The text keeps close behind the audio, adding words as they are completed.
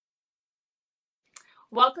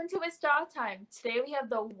Welcome to It's Jaw Time. Today we have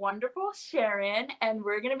the wonderful Sharon, and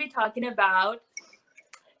we're going to be talking about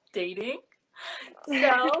dating.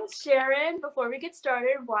 So, Sharon, before we get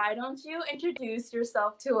started, why don't you introduce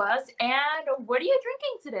yourself to us and what are you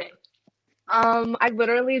drinking today? I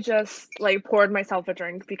literally just poured myself a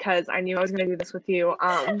drink because I knew I was gonna do this with you.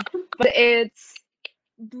 But it's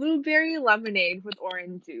blueberry lemonade with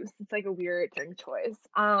orange juice. It's like a weird drink choice.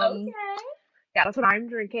 Okay. Yeah, that's what I'm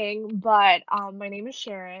drinking. But my name is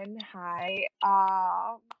Sharon. Hi.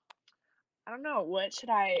 I don't know, what should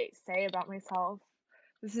I say about myself?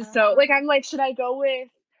 This is so Um, I'm like, should I go with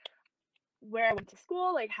where I went to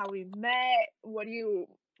school, like how we met? What do you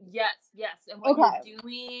yes. And what you're Okay.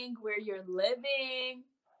 doing, where you're living.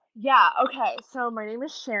 Yeah, okay. So my name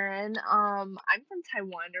is Sharon. I'm from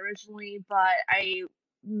Taiwan originally, but I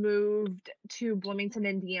moved to Bloomington,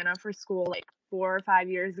 Indiana for school like 4 or 5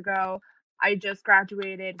 years ago. I just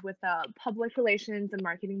graduated with a public relations and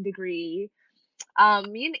marketing degree.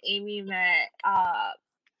 Me and Amy met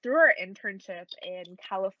through our internship in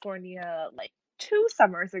California like 2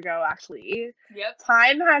 summers ago, actually. Yep.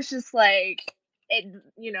 Time has just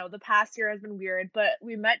the past year has been weird, but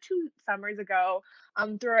we met 2 summers ago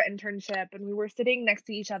through our internship, and we were sitting next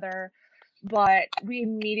to each other, but we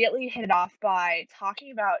immediately hit it off by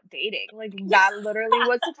talking about dating. Like that literally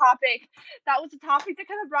was the topic. That was the topic that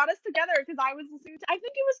kind of brought us together because I was listening to, I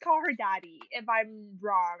think it was Call Her Daddy, if I'm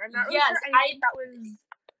wrong. I'm not really sure. Yes, I think that was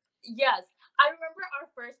yes, I remember our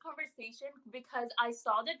first conversation because I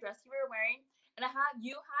saw the dress you were wearing, and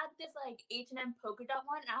you had this like H&M polka dot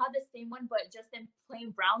one. And I had the same one, but just in plain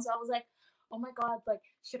brown. So I was like, oh my god, like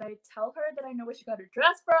should I tell her that I know where she got her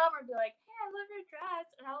dress from, or be like, hey, I love your dress?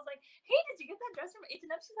 And I was like, hey, did you get that dress from H&M?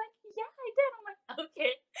 She's like, yeah, I did. I'm like,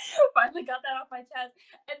 okay, finally got that off my chest.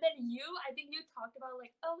 And then I think you talked about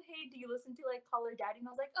like, oh hey, do you listen to like Call Her Daddy? And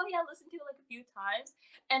I was like, oh yeah, I listened to it like a few times.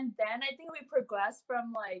 And then I think we progressed from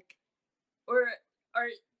like or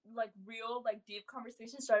like real like deep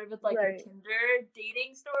conversation started with like your right, Tinder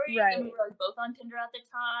dating stories, and we right. were like both on Tinder at the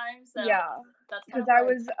time. So Yeah, that's kind because of I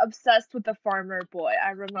like was obsessed with the farmer boy.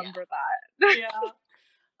 I yeah. remember that. Yeah.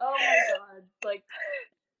 Oh my god. Like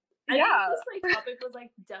I think Yeah. this like topic was like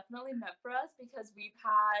definitely meant for us because we've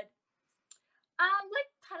had like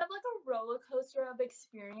kind of like a roller coaster of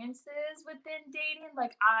experiences within dating.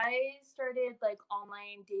 Like I started like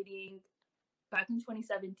online dating back in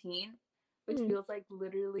 2017, which Mm, feels like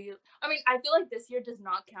literally, I mean, I feel like this year does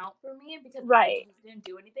not count for me because I right. just didn't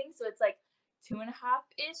do anything. So it's like 2.5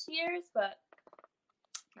 ish years, but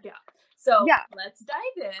yeah. So Yeah. let's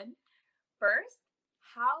dive in. First,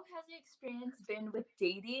 how has the experience been with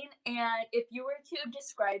dating? And if you were to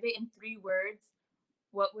describe it in 3 words,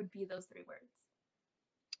 what would be those 3 words?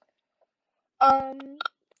 Um,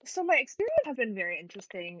 so my experience has been very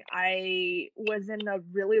interesting. I was in a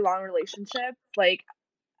really long relationship.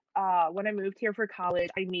 When I moved here for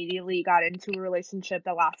college, I immediately got into a relationship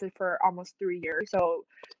that lasted for almost 3 years. So,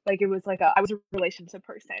 it was I was a relationship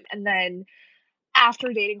person. And then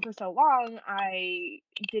after dating for so long, I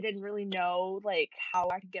didn't really know how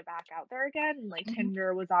I could get back out there again. And Mm-hmm.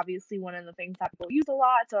 Tinder was obviously one of the things that people use a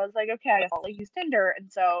lot. So I was like, okay, I guess I'll use Tinder.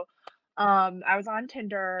 And so I was on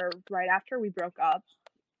Tinder right after we broke up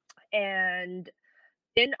and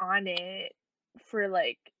been on it for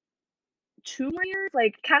 2 more years,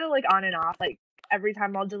 kind of on and off. Every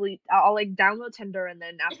time I'll download Tinder and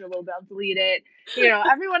then after a little bit I'll delete it.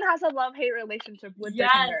 Everyone has a love-hate relationship with their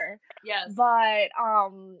Yes. Tinder. Yes. But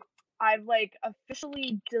I've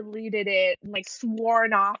officially deleted it and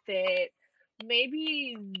sworn off it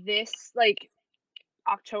maybe this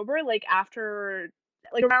October, after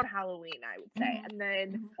around Halloween, I would say. Mm-hmm. And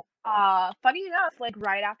then Mm-hmm. funny enough,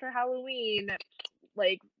 right after Halloween,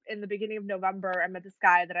 in the beginning of November, I met this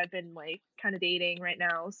guy that I've been kind of dating right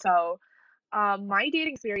now. So my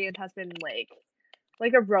dating experience has been like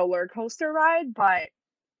a roller coaster ride, but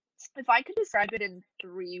if I could describe it in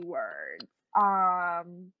 3 words, I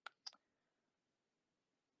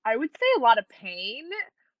would say a lot of pain,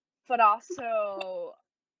 but also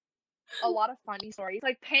a lot of funny stories.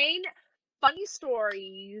 Like pain, funny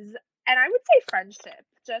stories, and I would say friendship,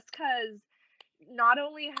 just because not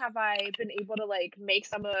only have I been able to make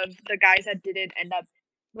some of the guys that didn't end up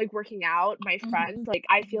working out my Mm-hmm. friends,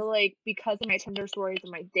 I feel like because of my Tinder stories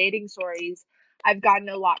and my dating stories, I've gotten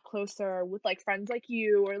a lot closer with friends like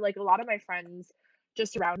you or a lot of my friends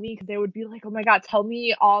just around me because they would be like, "Oh my god, tell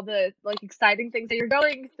me all the exciting things that you're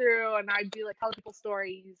going through," and I'd be telling people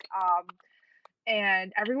stories.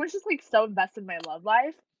 And everyone's just so invested in my love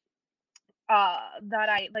life that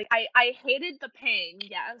I hated the pain,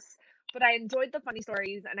 yes, but I enjoyed the funny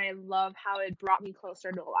stories, and I love how it brought me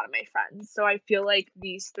closer to a lot of my friends. So I feel like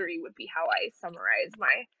these 3 would be how I summarize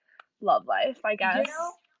my love life, I You guess.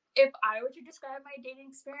 know, if I were to describe my dating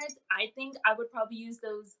experience, I think I would probably use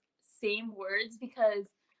those same words because,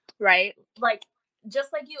 Right? like,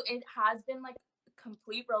 just like you, it has been like a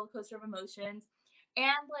complete roller coaster of emotions.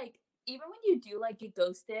 And like, even when you do like get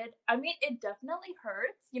ghosted, I mean, it definitely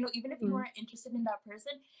hurts, you know, even if you Mhm. weren't interested in that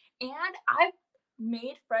person. And I've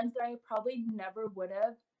made friends that I probably never would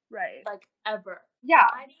have, Right. like, ever. Yeah.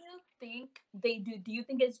 Why do you think they do? Do you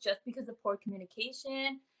think it's just because of poor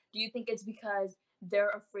communication? Do you think it's because they're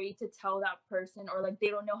afraid to tell that person, or like they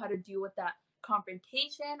don't know how to deal with that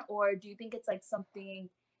confrontation? Or do you think it's like something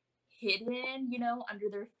hidden, you know, under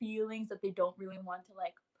their feelings that they don't really want to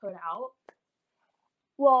like put out?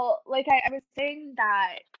 Well, like I was saying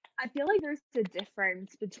that I feel like there's a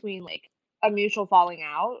difference between, like, a mutual falling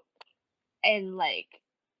out and, like,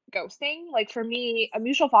 ghosting. Like, for me, a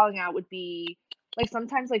mutual falling out would be, like,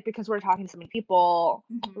 sometimes, like, because we're talking to so many people,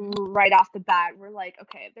 Mm-hmm. right off the bat, we're like,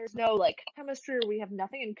 "Okay, there's no, like, chemistry, or we have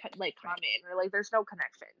nothing in Right. common, or, like, there's no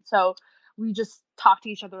connection." So, we just talk to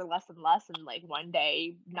each other less and less, and, like, one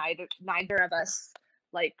day, neither of us,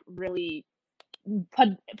 like, really put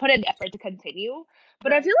put in effort to continue.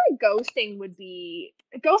 But I Right. feel like ghosting would be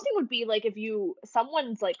like if you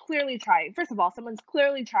someone's like clearly trying. First of all, someone's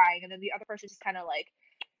clearly trying, and then the other person's just kind of like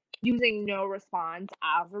using no response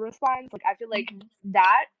as a response. Like I feel like Mm-hmm.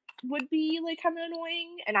 that would be like kind of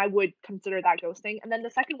annoying, and I would consider that ghosting. And then the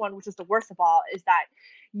second one, which is the worst of all, is that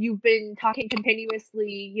you've been talking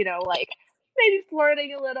continuously, like maybe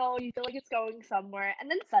flirting a little, you feel like it's going somewhere, and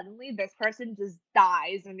then suddenly this person just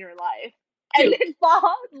dies in your life. And Dude. then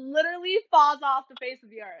literally falls off the face of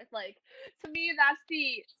the earth. Like to me, that's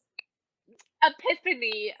the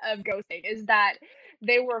epiphany of ghosting is that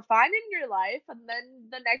they were fine in your life, and then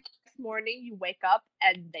the next morning you wake up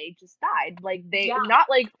and they just died. Like they Yeah. not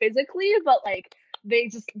like physically, but like they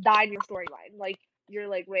just died in your storyline. Like you're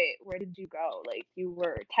like, wait, where did you go? Like you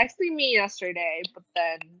were texting me yesterday, but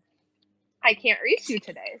then I can't reach you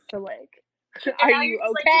today. So like, And are now you you're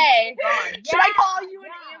just like okay? completely gone. Should I Yeah. call you an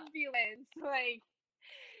Yeah. ambulance? Like,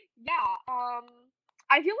 yeah.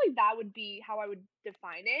 I feel like that would be how I would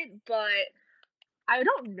define it, but I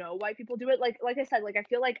don't know why people do it. Like I said, like I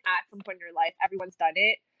feel like at some point in your life, everyone's done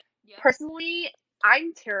it. Yep. Personally,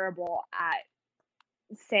 I'm terrible at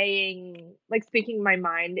speaking my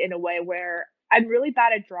mind in a way where I'm really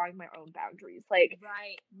bad at drawing my own boundaries. Like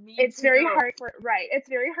Right. Me it's too. very hard for right. It's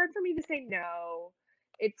very hard for me to say no.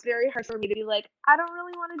 It's very hard for me to be like, I don't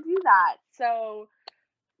really want to do that. So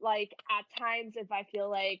like at times if I feel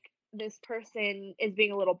like this person is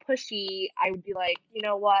being a little pushy, I would be like, you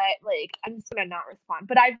know what, like I'm just gonna not respond.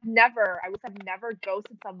 But I would have never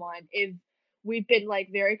ghosted someone if we've been like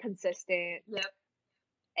very consistent Yep.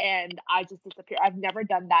 and I just disappear. I've never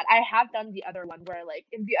done that. I have done the other one where like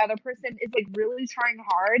if the other person is like really trying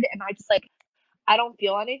hard and I just like I don't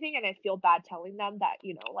feel anything and I feel bad telling them that,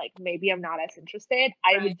 like maybe I'm not as interested,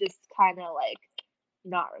 I Right. would just kind of like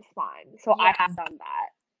not respond. So I have Yes. done that.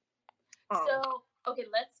 So, okay,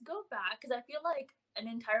 let's go back because I feel like an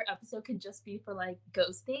entire episode could just be for like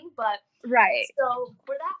ghosting. But Right. so,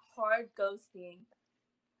 for that hard ghosting,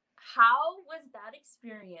 how was that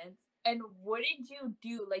experience? And what did you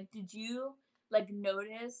do? Like, did you like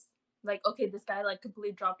notice, like, okay, this guy like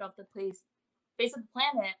completely dropped off the face of the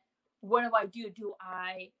planet? What do I do? Do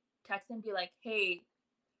I text him, be like, hey,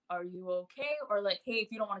 are you okay? Or like, hey,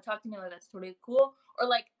 if you don't want to talk to me, like that's totally cool. Or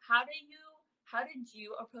like, how did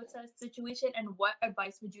you approach that situation, and what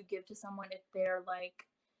advice would you give to someone if they're like,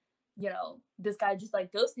 this guy just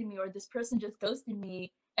like ghosted me, or this person just ghosted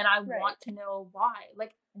me, and I Right. want to know why?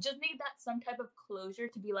 Like, just need that some type of closure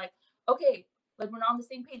to be like, okay, like we're not on the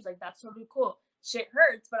same page, like that's totally cool. Shit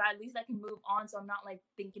hurts, but at least I can move on, so I'm not like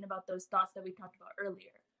thinking about those thoughts that we talked about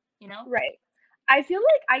earlier, you know? Right. I feel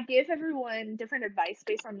like I give everyone different advice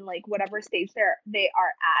based on like whatever stage they are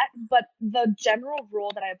at, but the general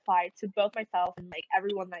rule that I apply to both myself and like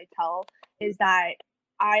everyone that I tell is that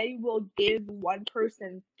I will give one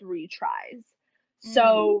person 3 tries. Mm.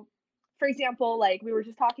 So, for example, like we were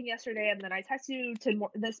just talking yesterday and then I texted you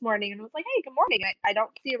this morning and was like, "Hey, good morning." I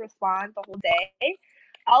don't see a response the whole day.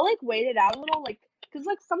 I'll like wait it out a little like cuz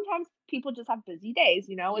like sometimes people just have busy days,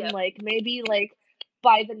 and Yep. like maybe like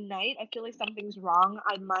by the night, I feel like something's wrong.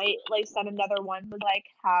 I might like send another one with like,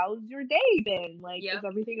 "How's your day been? Like, is Yep.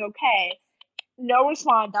 everything okay?" No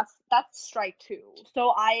response. That's strike two.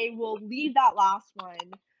 So I will leave that last one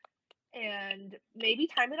and maybe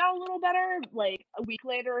time it out a little better, like a week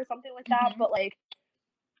later or something like that. Mm-hmm. But like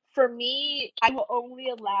for me, I will only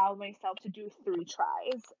allow myself to do 3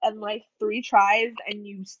 tries, and, like, 3 tries and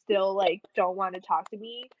you still, like, don't wanna talk to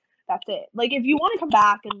me, that's it. Like, if you wanna come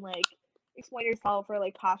back and, like, explain yourself or,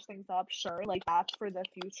 like, patch things up, sure, like, that's for the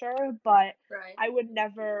future, but Right. I would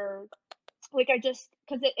never like, I just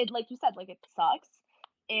 'cause it like you said, like, it sucks,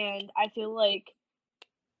 and I feel like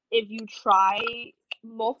if you try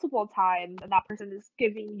multiple times and that person is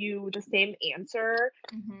giving you the same answer,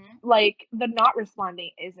 Mhm. like, the not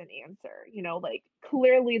responding is an answer, like,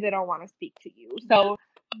 clearly they don't wanna speak to you. Yep. So,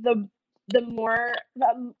 the the more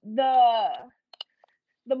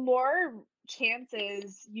the more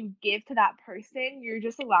chances you give to that person, you're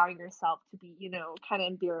just allowing yourself to be, kinda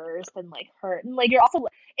embarrassed and, like, hurt, and, like, you're also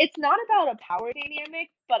it's not about a power dynamic,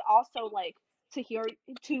 but also, like, to hear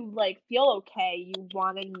to, like, feel okay, you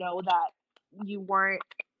wanna know that you weren't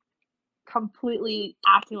completely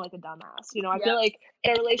acting like a dumbass, I feel Yep. like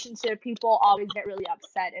in a relationship, people always get really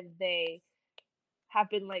upset if they have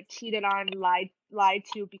been, like, cheated on, lied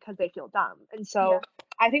to because they feel dumb, and so Yeah.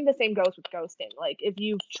 I think the same goes with ghosting, like, if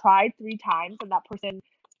you've tried 3 times and that person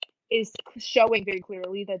is showing very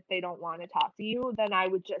clearly that they don't wanna talk to you, then I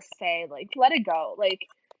would just say, like, let it go, like,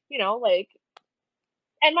 like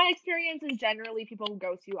and my experience is generally people who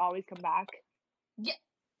ghost you always come back. Yeah.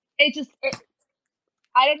 It just It,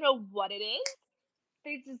 I don't know what it is,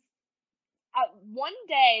 they just one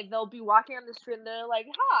day they'll be walking on the street and they're like,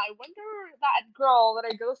 "Huh, I wonder that girl that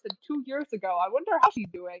I ghosted 2 years ago. I wonder how she's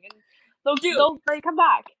doing." And dude. they'll come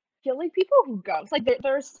back. Feel like people who ghost, like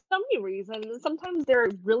there's so many reasons. Sometimes they're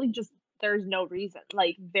really just there's no reason.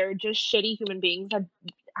 Like they're just shitty human beings that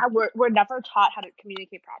we're never taught how to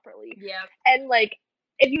communicate properly. Yep. And like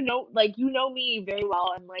if me very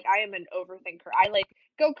well, and like I am an overthinker. I like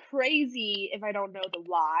go crazy if I don't know the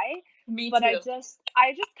why, Me but too.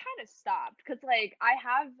 I just kind of stopped because like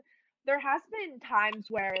there has been times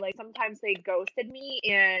where like sometimes they ghosted me,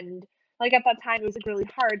 and like at that time it was like really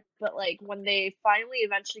hard, but like when they finally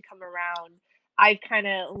eventually come around, I've kind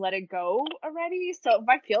of let it go already. So if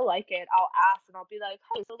I feel like it, I'll ask and I'll be like,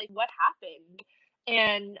 "Hey, so like what happened?"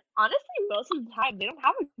 And honestly, most of the time they don't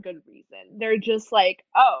have a good reason. They're just like,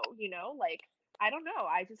 "Oh, like I don't know.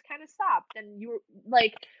 I just kind of stopped." And you were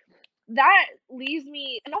like that leaves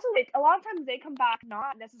me, and also like a lot of times they come back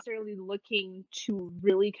not necessarily looking to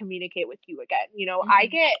really communicate with you again. I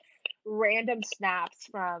Mhm. get random snaps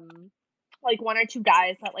from like one or two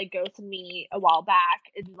guys that like ghosted me a while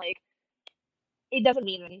back, and like it doesn't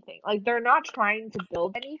mean anything. Like they're not trying to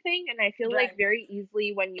build anything, and I feel like Right. very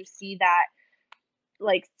easily when you see that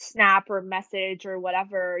like snap or message or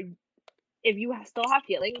whatever, if you still have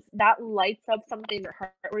feelings, that lights up something in your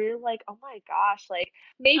heart where you're like, "Oh my gosh," like,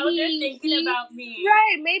 Oh, they're maybe thinking about me.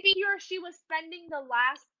 right, maybe he or she was spending the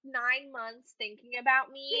last 9 months thinking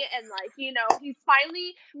about me, and, like, he's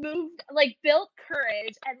finally moved like, built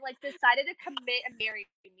courage and, like, decided to commit and marry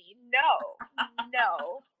me. No,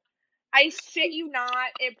 no. I shit you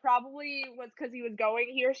not, it probably was because he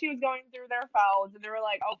or she was going through their phones, and they were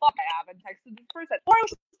like, "Oh, fuck, I haven't texted this person." Or it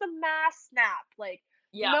was just a mass snap, like,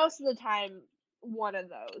 Yeah. most of the time, one of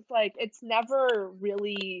those. Like, it's never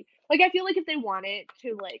really like, I feel like if they wanted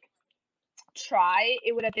to, like, try,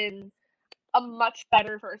 it would have been a much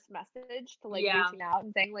better first message to, like, Yeah. reaching out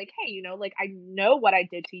and saying, like, "Hey, like, I know what I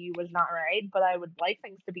did to you was not right, but I would like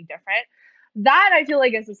things to be different." That I feel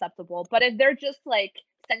like is acceptable, but if they're just, like,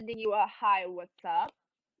 sending you a, "Hi, what's up?"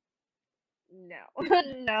 No.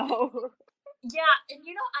 No. Yeah, and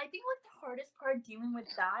I think like the hardest part dealing with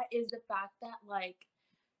that is the fact that like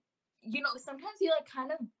sometimes you like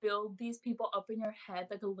kind of build these people up in your head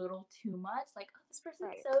like a little too much. Like, oh, this person's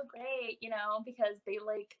Right. so great, because they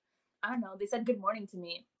like, I don't know, they said good morning to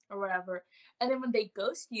me or whatever. And then when they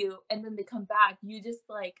ghost you and then they come back, you just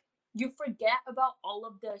like, you forget about all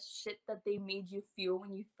of the shit that they made you feel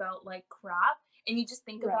when you felt like crap. And you just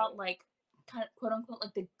think Right. about like, kind of quote unquote,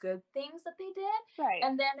 like the good things that they did. Right.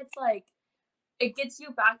 And then it's like, it gets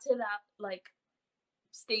you back to that like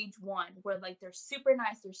stage one where like they're super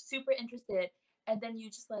nice, they're super interested, and then you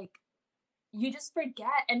just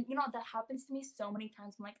forget. And that happens to me so many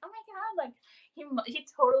times. I'm like, oh my god, like he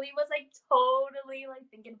totally was like totally like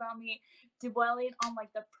thinking about me, dwelling on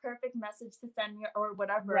like the perfect message to send me or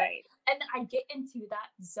whatever. Right. And then I get into that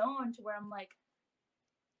zone to where I'm like,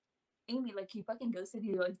 Amy, like he fucking ghosted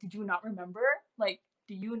you. Like, did you not remember? Like,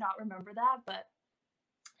 do you not remember that? But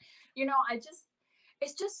I just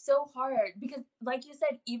it's just so hard because like you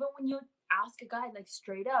said, even when you ask a guy like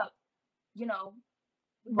straight up, you know,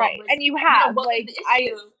 what Right. was And you have, what was like, the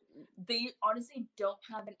issue? They honestly don't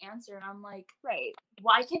have an answer. And I'm like, right.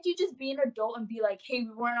 why can't you just be an adult and be like, hey,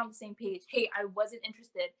 we weren't on the same page. Hey, I wasn't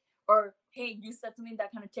interested. or hey, you said something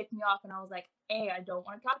that kind of ticked me off, and I was like, hey, I don't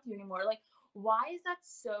want to talk to you anymore. Like, why is that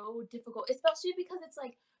so difficult? Especially because it's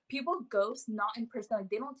like people ghost not in person. Like,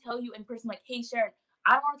 they don't tell you in person, like, hey, Sharon,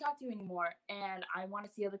 I don't want to talk to you anymore, and I want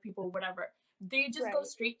to see other people, whatever. They just go Right.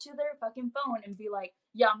 straight to their fucking phone and be like,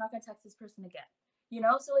 yeah, I'm not gonna text this person again. You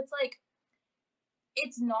know, so it's like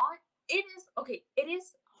it's not. It is okay. It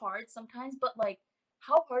is hard sometimes, but like,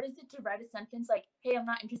 how hard is it to write a sentence like, "Hey, I'm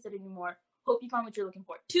not interested anymore. Hope you find what you're looking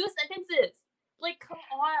for." 2 sentences. Like, come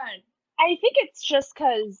on. I think it's just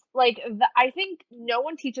because, like, I think no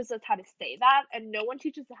one teaches us how to say that, and no one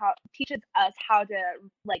teaches us how to,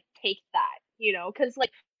 like, take that, you know. Because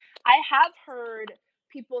like, I have heard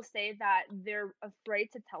people say that they're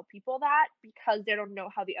afraid to tell people that because they don't know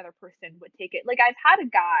how the other person would take it. Like, I've had a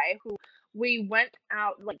guy who we went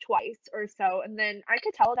out, like, twice or so, and then I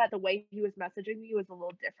could tell that the way he was messaging me was a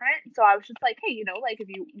little different, so I was just like, "Hey, like, if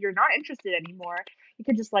you're not interested anymore, you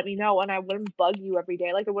could just let me know, and I wouldn't bug you every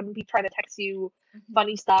day. Like, I wouldn't be trying to text you Mhm.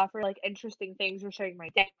 funny stuff or like interesting things or sharing my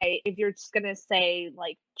day if you're just gonna say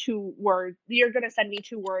like 2 words, you're gonna send me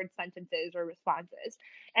 2 word sentences or responses."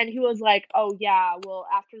 And he was like, "Oh yeah, well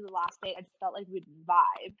after the last date I just felt like we didn't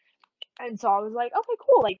vibe." And so I was like, "Okay,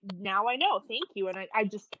 cool, like now I know, thank you." And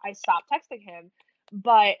I stopped texting him.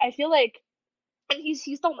 But I feel like, and he's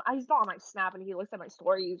still on my Snap, and he looks at my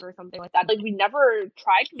stories or something like that. Like, we never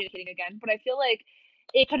tried communicating again, but I feel like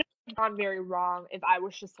it could have gone very wrong if I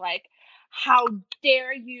was just like, "How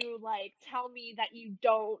dare you like tell me that you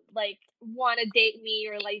don't like want to date me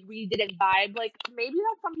or like we didn't vibe?" Like, maybe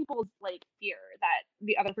that's some people's like fear that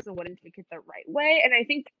the other person wouldn't take it the right way. And I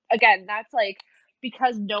think again, that's like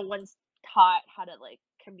because no one's taught how to like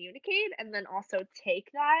communicate and then also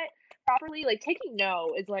take that properly. Like, taking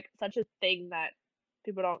no is like such a thing that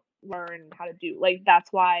people don't learn how to do. Like,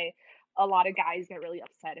 that's why a lot of guys get really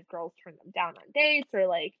upset if girls turn them down on dates or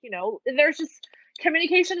like, there's just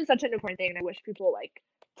communication is such an important thing and I wish people like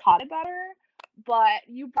taught it better. But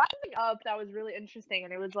you brought something up that was really interesting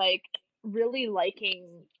and it was like really liking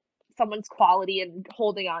someone's quality and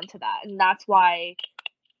holding on to that. And that's why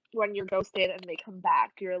when you're ghosted and they come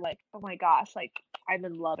back, you're like, "Oh my gosh, like I'm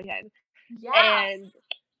in love again." Yeah. And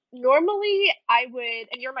normally, I would,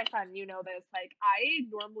 and you're my friend, you know this, like, I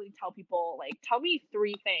normally tell people, like, "Tell me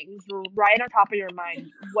 3 things right on top of your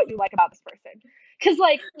mind what you like about this person." Because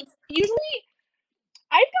like, usually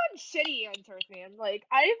I've gotten shitty answers, man. Like,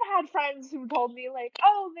 I've had friends who told me, like,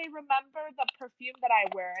 "Oh, they remember the perfume that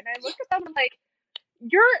I wear," and I look at them and I'm like,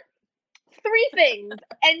 "You're 3 things,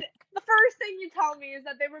 and the first thing you tell me is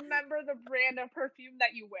that they remember the brand of perfume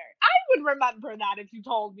that you wear. I would remember that if you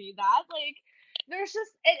told me that." Like, there's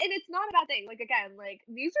just, and it's not a bad thing. Like, again, like,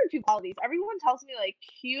 these are 2 qualities. Everyone tells me, like,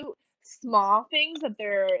 cute, small things that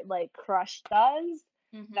their, like, crush does.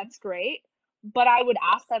 Mhm. That's great. But I would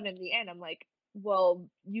ask them in the end, I'm like, "Well,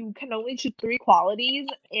 you can only choose 3 qualities,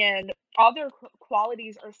 and other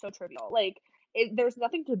qualities are so trivial." Like, there's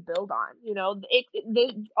nothing to build on,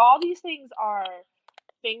 all these things are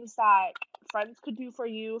things that friends could do for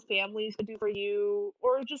you, families could do for you,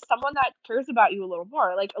 or just someone that cares about you a little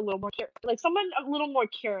more, like a little more like someone a little more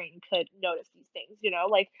caring could notice these things,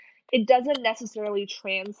 like it doesn't necessarily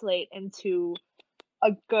translate into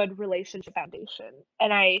a good relationship foundation.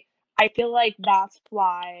 And I feel like that's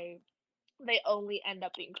why they only end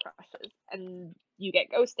up being crushes and you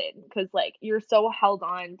get ghosted because like you're so held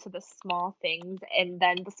on to the small things and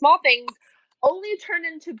then the small things only turn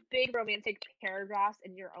into big romantic paragraphs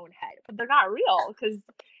in your own head but they're not real because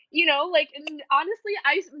like, and honestly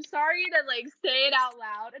I'm sorry to like say it out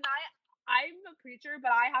loud, and I'm a preacher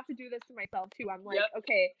but I have to do this to myself too. I'm like, Yep.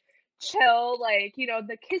 okay, chill, like,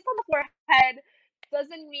 the kiss on the forehead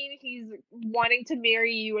doesn't mean he's wanting to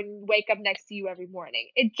marry you and wake up next to you every morning.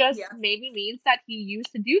 It just Yes. maybe means that he's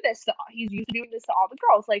used to doing this to all the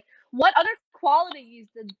girls. Like, what other qualities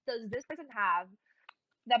does this person have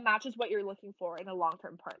that matches what you're looking for in a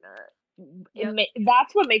long-term partner? Yep.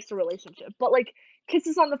 That's what makes a relationship. But like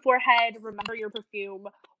kisses on the forehead, remember your perfume,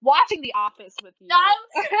 watching The Office with you. I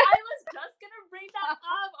was just gonna bring that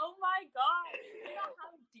up. Oh my god! You know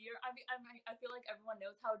how dear. I mean, I feel like everyone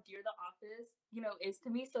knows how dear The Office, is to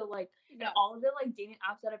me. So like in Yes, all of the like dating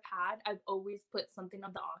apps that I've had, I've always put something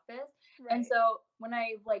of The Office. And right. so when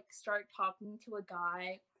I like start talking to a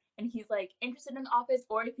guy and he's like interested in The Office,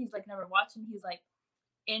 or if he's like never watched and he's like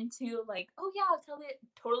into like, oh yeah, I'll tell it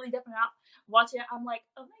totally different out. Watch it. I'm like,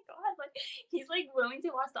 oh my god, like he's like willing to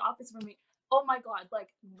watch The Office for me. Oh my god, like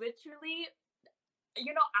literally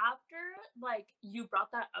after like you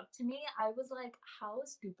brought that up to me, I was like, how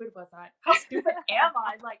stupid was I? How stupid am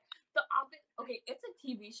I? Like the Office, okay, it's a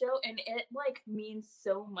TV show and it like means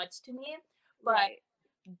so much to me, but Right.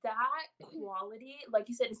 that quality, like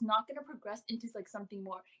you said, is not gonna progress into like something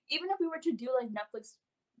more. Even if we were to do like Netflix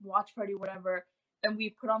watch party, whatever, and we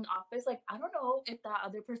put on The Office, like I don't know if that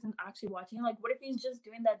other person's actually watching. Like, what if he's just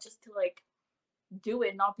doing that just to like do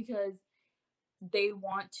it, not because they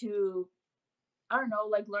want to, I don't know,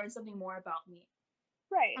 like learn something more about me.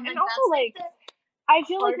 Right. And And like also that's like like the I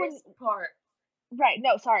feel like when hardest part. right,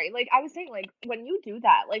 no, sorry. Like I was saying, like when you do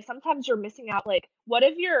that, like sometimes you're missing out. Like, what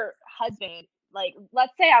if your husband, like,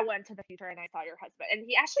 let's say I went to the future and I saw your husband, and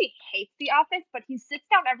he actually hates The Office, but he sits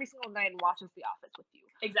down every single night and watches The Office with you.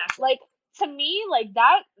 Exactly. Like to me, like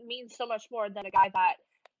that means so much more than a guy that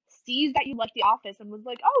sees that you like The Office and was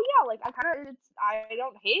like, oh yeah, like I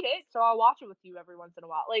don't hate it, so I'll watch it with you every once in a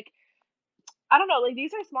while. Like I don't know, like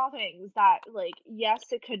these are small things that like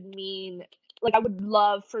yes, it could mean like I would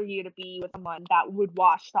love for you to be with someone that would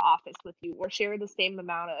watch The Office with you or share the same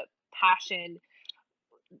amount of passion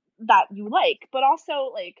that you like, but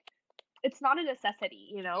also like it's not a necessity,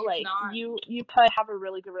 you know, It's like not. you could have a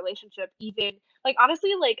really good relationship even like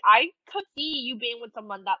honestly like I could see you being with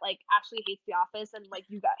someone that like actually hates The Office and like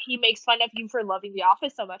you got he makes fun of you for loving The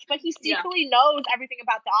Office so much, but he Yeah. secretly knows everything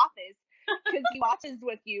about The Office because he watches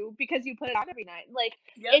with you because you put it on every night. Like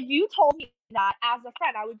Yep. if you told me that as a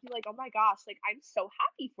friend, I would be like, oh my gosh, like I'm so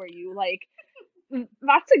happy for you. Like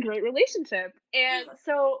that's a great relationship. And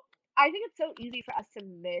so I think it's so easy for us to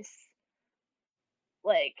miss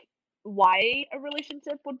like why a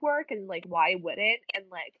relationship would work and like why it wouldn't and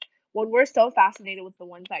like when we're so fascinated with the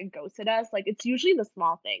ones that ghosted us like it's usually the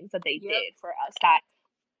small things that they Yep. did for us that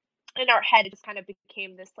in our head it just kind of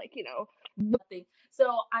became this like Nothing.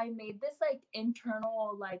 So I made this like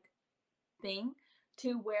internal like thing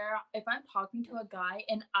to where if I'm talking to a guy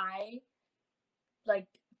and I like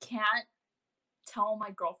can't tell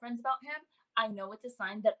my girlfriends about him, I know it's a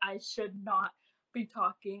sign that I should not be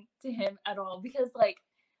talking to him at all. Because, like,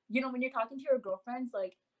 you know, when you're talking to your girlfriends,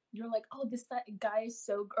 like, you're like, oh, this guy is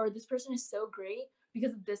so, or this person is so great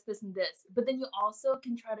because of this, this, and this. But then you also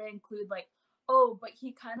can try to include, like, oh, but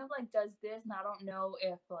he kind of like does this, and I don't know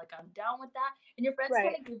if like I'm down with that. And your friends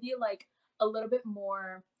kind right of give you like a little bit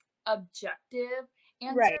more objective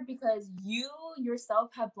answer right because you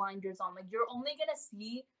yourself have blinders on. Like, you're only gonna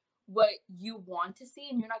see what you want to see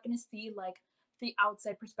and you're not going to see like the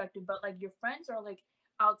outside perspective, but like your friends are like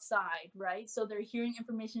outside, right? So they're hearing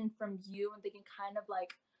information from you and they can kind of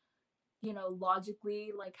like, you know,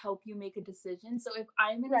 logically like help you make a decision. So if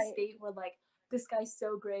I'm in a right state where like this guy's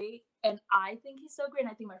so great and I think he's so great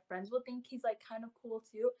and I think my friends will think he's like kind of cool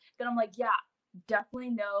too, then I'm like, yeah,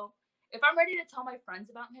 definitely no. If I'm ready to tell my friends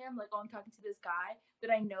about him, like, oh, I'm talking to this guy,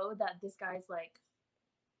 then I know that this guy's like,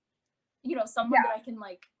 you know, someone that yeah I can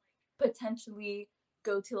like potentially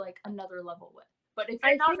go to like another level with. But if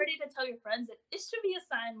you're I not think ready to tell your friends, it should be a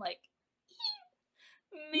sign like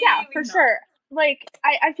yeah for maybe not. sure like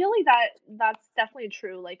I feel like that's definitely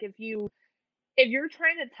true like if you're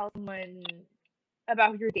trying to tell someone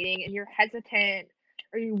about who you're dating and you're hesitant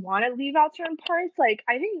or you want to leave out certain parts, like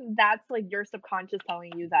I think that's like your subconscious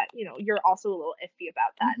telling you that, you're also a little iffy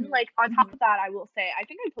about that. And Mm-hmm. like on top Mm-hmm. of that, I will say, I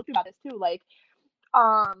think I told you about this too, like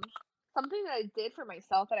um something that I did for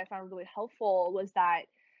myself that I found really helpful was that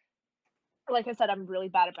like I said, I'm really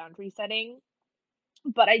bad at boundary setting,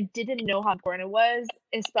 but I didn't know how important it was,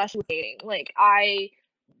 especially with dating. Like I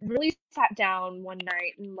really sat down one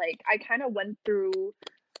night and like I kind of went through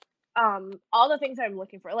all the things I'm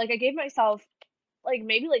looking for. Like I gave myself like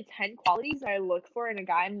maybe like 10 qualities that I look for in a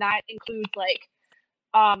guy, and that includes like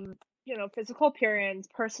um physical appearance,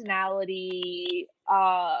 personality,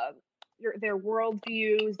 their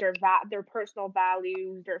worldviews, their personal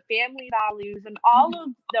values, their family values, and all Mm-hmm. of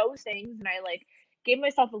those things. And I like gave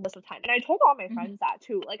myself a list of 10, and I told all my Mm-hmm. friends that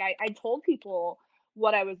too. Like I told people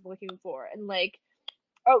what I was looking for, and like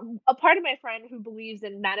a part of my friend who believes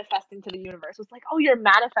in manifesting to the universe was like, "Oh, you're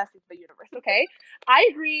manifesting to the universe." Okay, I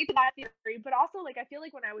agree to that theory, but also like I feel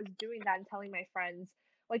like when I was doing that and telling my friends,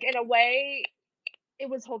 like in a way, it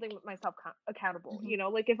was holding myself accountable.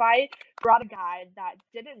 Mm-hmm. Like if I brought a guy that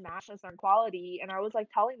didn't match a certain quality, and I was like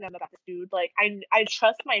telling them about this dude, like I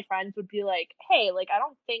trust my friends would be like, "Hey, like I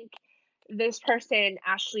don't think this person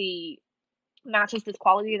actually matches this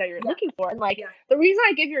quality that you're Yeah. looking for." And like Yeah. the reason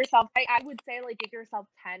I give yourself I would say like give yourself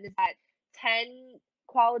 10 is that 10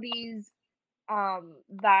 qualities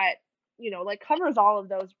that like covers all of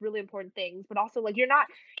those really important things, but also like you're not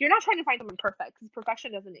trying to find someone perfect because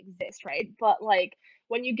perfection doesn't exist, right? But like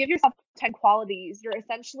when you give yourself 10 qualities, you're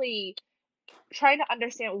essentially trying to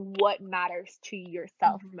understand what matters to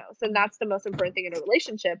yourself Mm-hmm. most, and Mm-hmm. that's the most important thing in a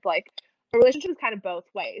relationship. Like a relationship is kind of both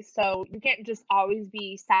ways. So you can't just always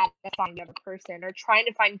be satisfying the other person or trying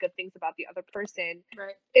to find good things about the other person.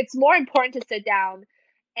 Right. It's more important to sit down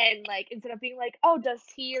and like instead of being like, oh, does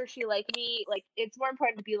he or she like me? Like it's more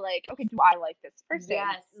important to be like, okay, do I like this person?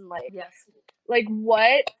 Yes. And Yes. like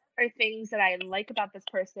what are things that I like about this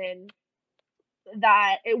person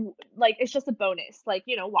that like it's just a bonus. Like,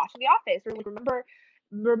 watching The Office or like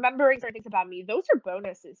remembering certain things about me. Those are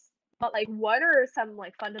bonuses. But like what are some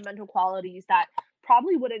like fundamental qualities that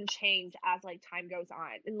probably wouldn't change as like time goes on?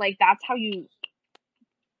 And like that's how you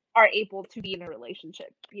are able to be in a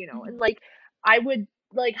relationship, And Hmm. like I would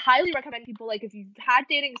like highly recommend people like if you've had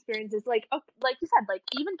dating experiences like like you said, like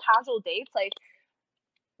even casual dates, like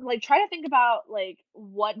try to think about like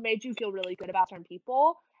what made you feel really good about certain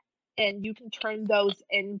people and you can turn those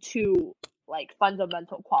into like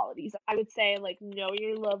fundamental qualities. I would say like knowing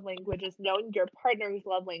your love languages, knowing your partner's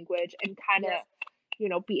love language, and kind of,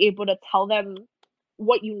 Yes. be able to tell them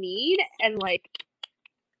what you need and like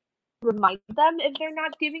remind them if they're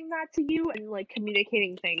not giving that to you and like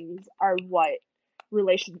communicating things are what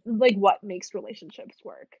makes relationships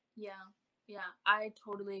work. Yeah. Yeah. I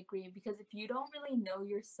totally agree because if you don't really know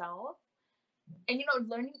yourself, and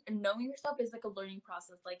learning and knowing yourself is like a learning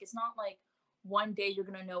process. Like it's not like one day you're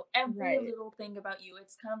gonna know every Right. little thing about you.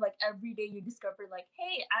 It's kind of like every day you discover like,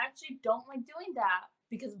 hey, I actually don't like doing that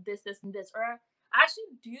because of this, this, and this, or I actually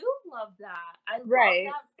do love that. I love Right.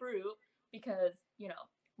 that fruit because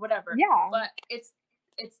whatever. Yeah. But it's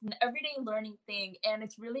an everyday learning thing, and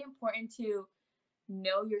it's really important to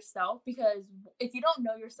know yourself because if you don't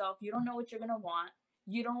know yourself, you don't know what you're gonna want.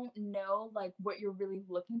 You don't know like what you're really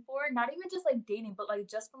looking for. Not even just like dating, but like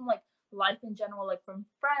just from like life in general, like from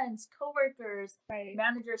friends, coworkers, Right.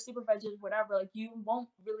 managers, supervisors, whatever. Like you won't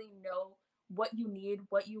really know what you need,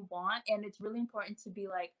 what you want, and it's really important to be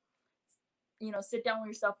like, sit down with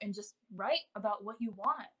yourself and just write about what you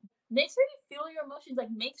want. Make sure you feel your emotions. Like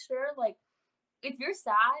make sure like if you're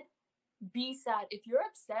sad, be sad. If you're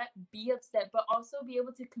upset, be upset, but also be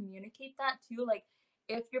able to communicate that too. Like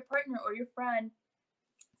if your partner or your friend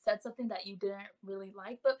said something that you didn't really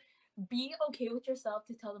like, but be okay with yourself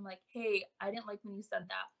to tell them like, "Hey, I didn't like when you said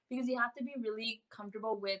that." Because you have to be really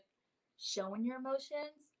comfortable with showing your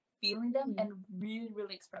emotions, feeling them Mhm. and really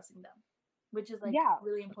really expressing them, which is like Yeah.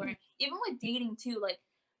 really important. Even with dating too, like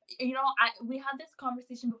we had this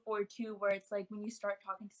conversation before too where it's like when you start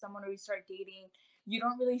talking to someone or you start dating, you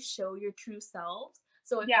don't really show your true selves.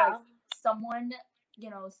 So if like Yeah. someone,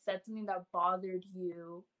 said something that bothered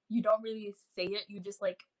you, you don't really say it. You just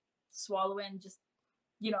like swallow it and just,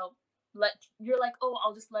 you know, let you're like, oh,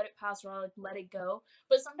 I'll just let it pass or I'll like let it go.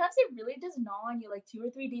 But sometimes it really does gnaw on you. Like 2 or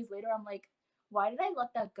 3 days later, I'm like, why did I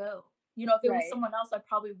let that go? If it was Right. someone else, I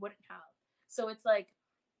probably wouldn't have. So it's like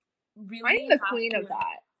I'm really the have queen of to,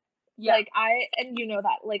 that. yeah, Like and you know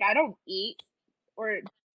that. Like I don't eat or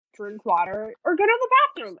drink water or go to the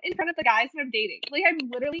bathroom in front of the guys that I'm dating. Like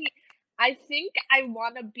I think I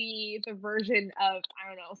want to be the version of I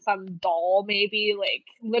don't know some doll maybe like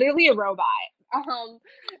literally a robot. Um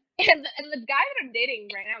and the guy that I'm dating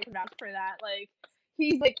right now can vouch for that. Like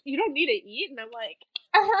he's like you don't need to eat and I'm like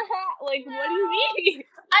like what do you no, mean?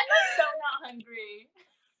 I'm like so not hungry.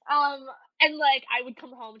 Um, and like I would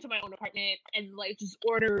come home to my own apartment and like just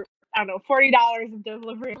order, I don't know, $40 of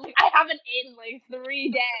delivery. I'm like, I haven't eaten like 3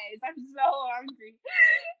 days. I'm so hungry.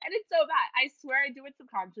 And it's so bad. I swear I do it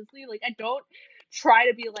subconsciously. Like I don't try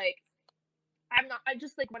to be like I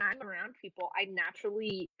just like when I'm around people, I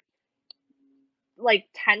naturally like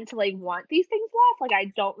tend to like want these things less. Like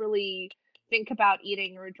I don't really think about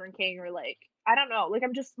eating or drinking or like I don't know. Like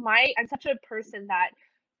I'm such a person that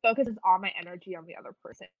focuses all my energy on the other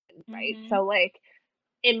person, right? Mm-hmm. So like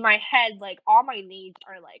in my head, like all my needs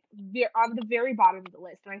are like on the very bottom of the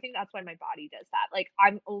list. And I think that's why my body does that. Like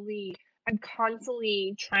I'm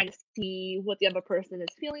constantly trying to see what the other person is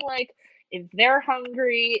feeling like, if they're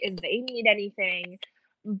hungry, if they need anything.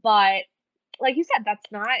 But like you said,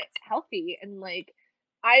 that's not healthy. And like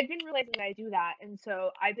I've been realizing that I do that. And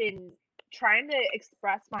so I've been trying to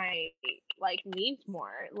express my like needs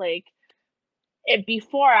more. Like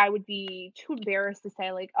before I would be too embarrassed to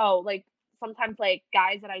say like, oh, like sometimes like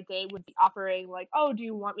guys that I date would be offering like, oh, do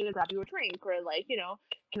you want me to grab you a drink or like,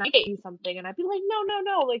 can I get you something? And I'd be like, no, no,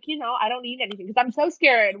 no, like I don't need anything because I'm so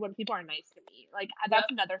scared when people are nice to me. Like Yep.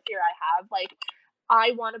 that's another fear I have. Like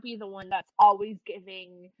I want to be the one that's always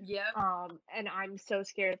giving, Yep. and I'm so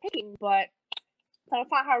scared of taking, but that's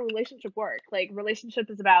not how a relationship work. Like relationship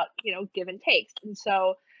is about, give and takes. And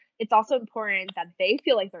so it's also important that they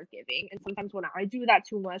feel like they're giving. And sometimes when I do that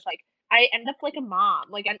too much, like I end up like a mom.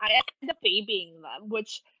 Like and I end up babying them,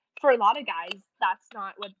 which for a lot of guys, that's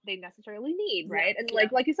not what they necessarily need, Yeah, right? And yeah,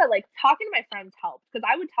 like you said, like talking to my friends helps because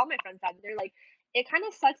I would tell my friends that and they're like, it kind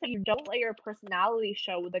of sucks that you don't let your personality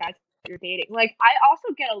show with the guys that you're dating. Like I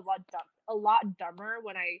also get a lot dumber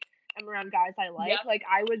when I am around guys I like. yep. Like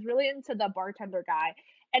I was really into the bartender guy,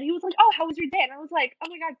 and he was like, "Oh, how was your day?" And I was like, "Oh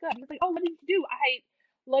my god, good." He was like, "Oh, what did you do?" I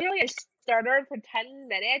started for 10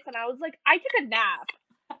 minutes, and I was like, "I took a nap."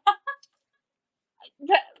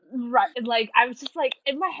 Right, and, like, I was just, like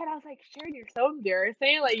in my head, I was like, "Sharon, you're so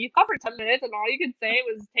embarrassing, like, you slept for 10 minutes and all you could say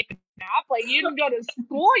was take a nap, like, you didn't go to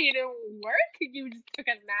school, you didn't work, you just took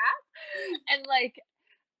a nap." And, like,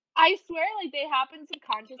 I swear, like, they happen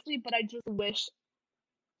subconsciously, but I just wish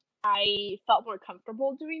I felt more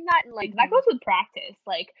comfortable doing that, and, like, that Mhm. goes with practice,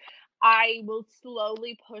 like, I will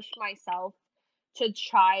slowly push myself to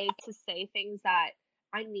try to say things that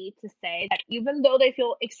I need to say, that even though they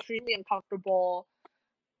feel extremely uncomfortable,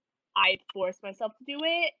 I force myself to do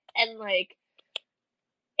it, and, like,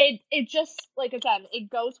 it just like, again, it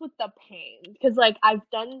goes with the pain because like, I've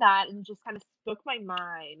done that and just kinda spoke my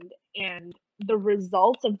mind, and the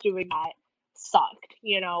results of doing that sucked,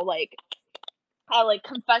 like, I, like,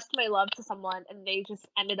 confessed my love to someone, and they just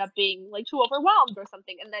ended up being, like, too overwhelmed or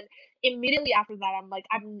something, and then immediately after that, I'm like,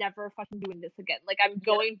 "I'm never fucking doing this again." Like, I'm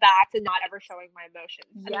Yep. going back to not ever showing my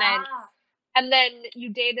emotions, Yeah. and then you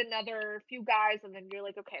date another few guys, and then you're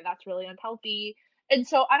like, "Okay, that's really unhealthy." And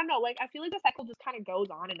so, I don't know, like, I feel like the cycle just kinda goes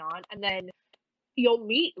on, and then you'll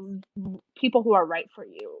meet people who are right for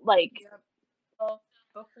you. Like, Yep. So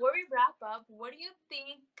before we wrap up, what do you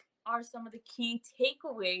think are some of the key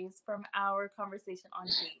takeaways from our conversation on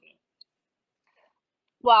dating?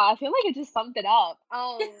 wow, I feel like it just summed it up.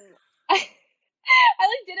 I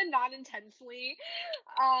like, did it non-intentionally.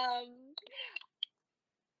 Um,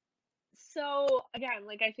 so, again,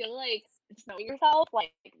 like, I feel like just knowing yourself,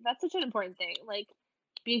 like, that's such an important thing. Like,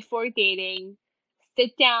 before dating,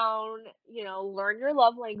 sit down, learn your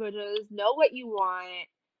love languages, know what you want,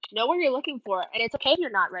 know what you're looking for, and it's okay if you're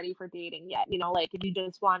not ready for dating yet, like, if you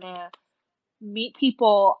just wanna meet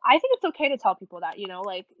people, I think it's okay to tell people that,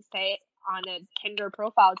 like, say on a Tinder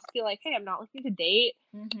profile, just be like, "Hey, I'm not looking to date.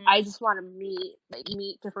 Mhm. I just wanna meet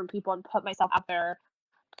different people and put myself out there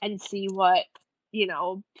and see what,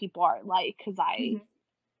 people are like because I Mhm.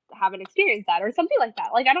 haven't experienced that," or something like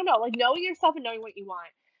that. Like, I don't know, like, knowing yourself and knowing what you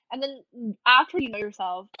want. And then after you know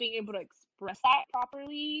yourself, being able to express that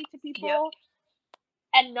properly to Yep. people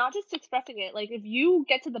and not just expressing it. Like, if you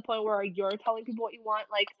get to the point where you're telling people what you want,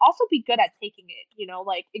 like, also be good at taking it,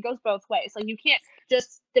 like, it goes both ways. Like, you can't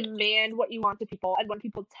just demand what you want to people, and when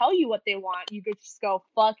people tell you what they want, you could just go,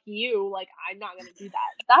 "Fuck you," like, "I'm not gonna do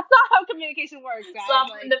that." That's not how communication works, guys, Slap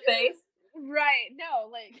him in like the face. right, no,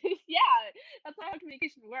 like, yeah, that's not how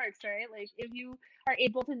communication works, right? Like, if you are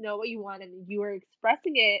able to know what you want and you are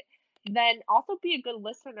expressing it, then also be a good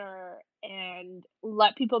listener and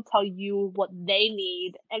let people tell you what they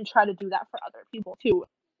need and try to do that for other people too.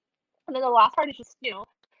 And then the last part is just,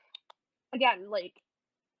 again, like,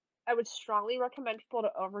 I would strongly recommend people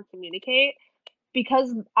to over communicate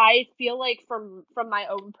because I feel like from my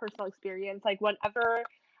own personal experience, like, whenever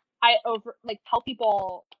I over like, tell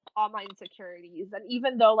people all my insecurities, and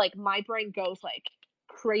even though, like, my brain goes, like,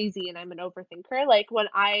 crazy and I'm an overthinker, like, when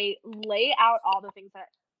I lay out all the things that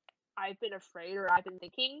I've been afraid or I've been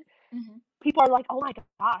thinking, Mhm. people are like, "Oh my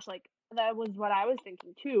gosh, like, that was what I was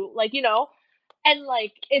thinking too." Like, and,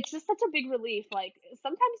 like, it's just such a big relief, like,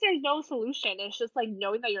 sometimes there's no solution, it's just, like,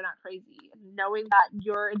 knowing that you're not crazy, knowing that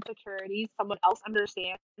your insecurities, someone else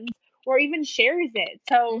understands or even shares it.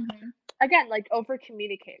 So, Mhm. again, like, over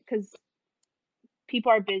communicate because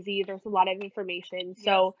people are busy, there's a lot of information,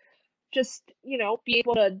 Yep. so just, be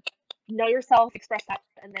able to know yourself, express that,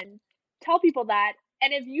 and then tell people that.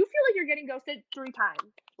 And if you feel like you're getting ghosted 3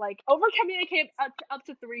 times, like, over communicate up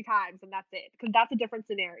to 3 times, and that's it, because that's a different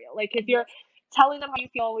scenario. Like, if you're Yep. telling them how you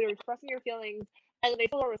feel, you're expressing your feelings, and they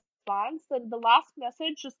feel a response, then the last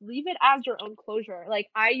message, just leave it as your own closure. Like,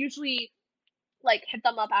 I usually, like, hit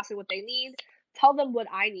them up asking what they need, tell them what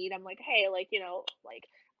I need. I'm like, "Hey, like, like,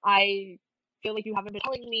 I feel like you haven't been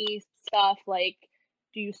telling me stuff, like,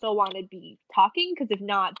 do you still wanna be talking? Because if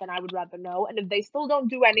not, then I would rather know." And if they still don't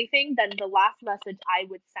do anything, then the last message I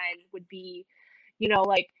would send would be,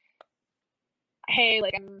 like, "Hey,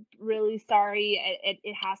 like, I'm really sorry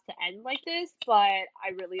it has to end like this, but I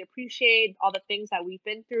really appreciate all the things that we've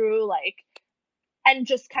been through," like, and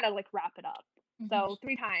just kinda, like, wrap it up. Mhm. So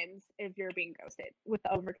 3 times if you're being ghosted with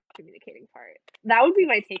the over communicating part. That would be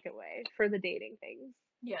my Yes. takeaway for the dating things.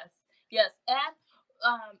 Yes. Yes. And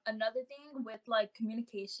another thing with like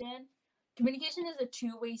communication is a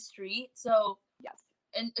two-way street. So Yes.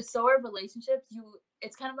 and so are relationships.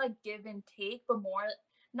 it's kind of like give and take, but more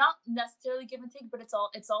not necessarily give and take, but it's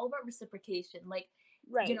all about reciprocation. Like,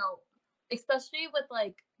 you Right. know, especially with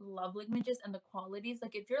like love languages and the qualities.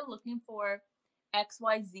 Like if you're looking for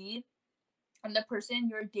XYZ and the person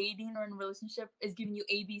you're dating or in a relationship is giving you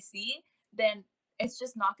ABC, then it's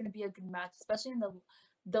just not going to be a good match, especially in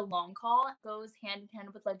the long call. It goes hand in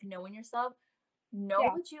hand with like knowing yourself, know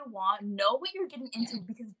Yeah. what you want, know what you're getting into,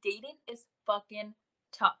 because dating is fucking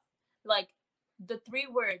tough. Like the three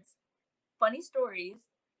words: funny stories,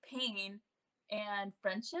 pain, and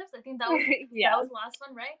friendships. I think that Yeah. was the last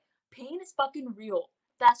one, right? Pain is fucking real.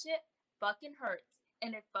 That shit fucking hurts.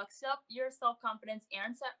 And it fucks up your self confidence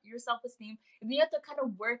and your self esteem. And you have to kind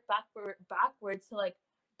of work backwards to like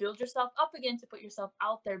build yourself up again, to put yourself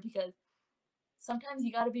out there, because sometimes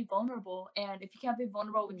you got to be vulnerable. And if you can't be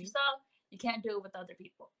vulnerable with Mhm. yourself, you can't do it with other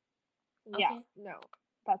people. Yeah. Okay? No.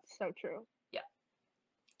 That's so true. Yeah.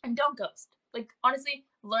 And don't ghost. Like, honestly,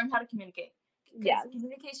 learn how to communicate, because Yes.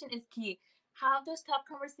 communication is key. Have those tough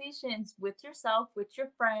conversations with yourself, with your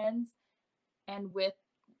friends, and with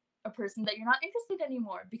a person that you're not interested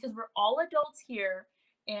anymore, because we're all adults here,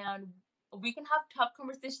 and we can have tough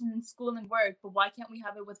conversations in school and work, but why can't we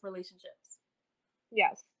have it with relationships?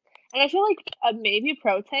 Yes. And I feel like maybe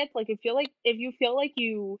pro tip, like if you feel like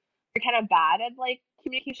you are kind of bad at like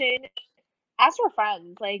communication, ask your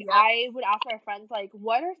friends. Like Yep. I would ask my friends like,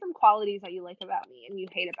 what are some qualities that you like about me and you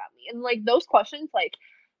hate about me? And like those questions, like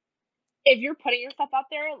if you're putting yourself out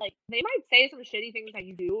there, like they might say some shitty things that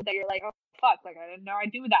you do that you're like, oh fuck, like I didn't know I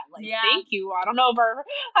do that. Like Yeah. thank you. I don't know if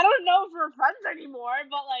we're friends anymore,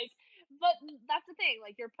 but that's the thing.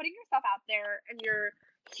 Like you're putting yourself out there and you're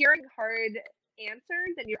hearing hard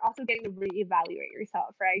answers and you're also getting to reevaluate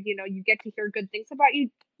yourself, right? You know, you get to hear good things about you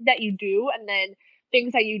that you do and then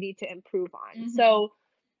things that you need to improve on. Mm-hmm. So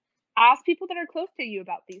ask people that are close to you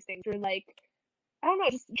about these things or like I don't know,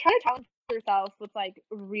 just try to challenge yourself with like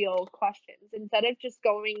real questions instead of just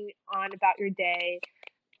going on about your day,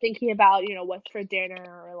 thinking about, you know, what's for dinner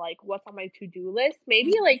or like what's on my to-do list.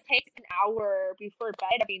 Maybe Mm-hmm. like take an hour before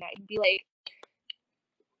bed every night and be like,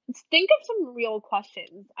 think of some real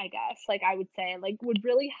questions, I guess, like I would say, like would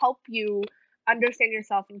really help you understand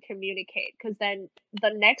yourself and communicate. Cause then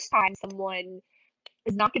the next time someone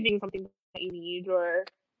is not giving you something that you need or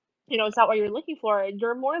you know, it's not what you're looking for,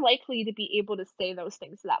 you're more likely to be able to say those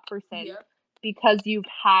things to that person Yep. because you've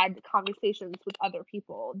had conversations with other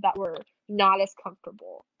people that were not as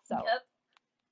comfortable. So, Yep.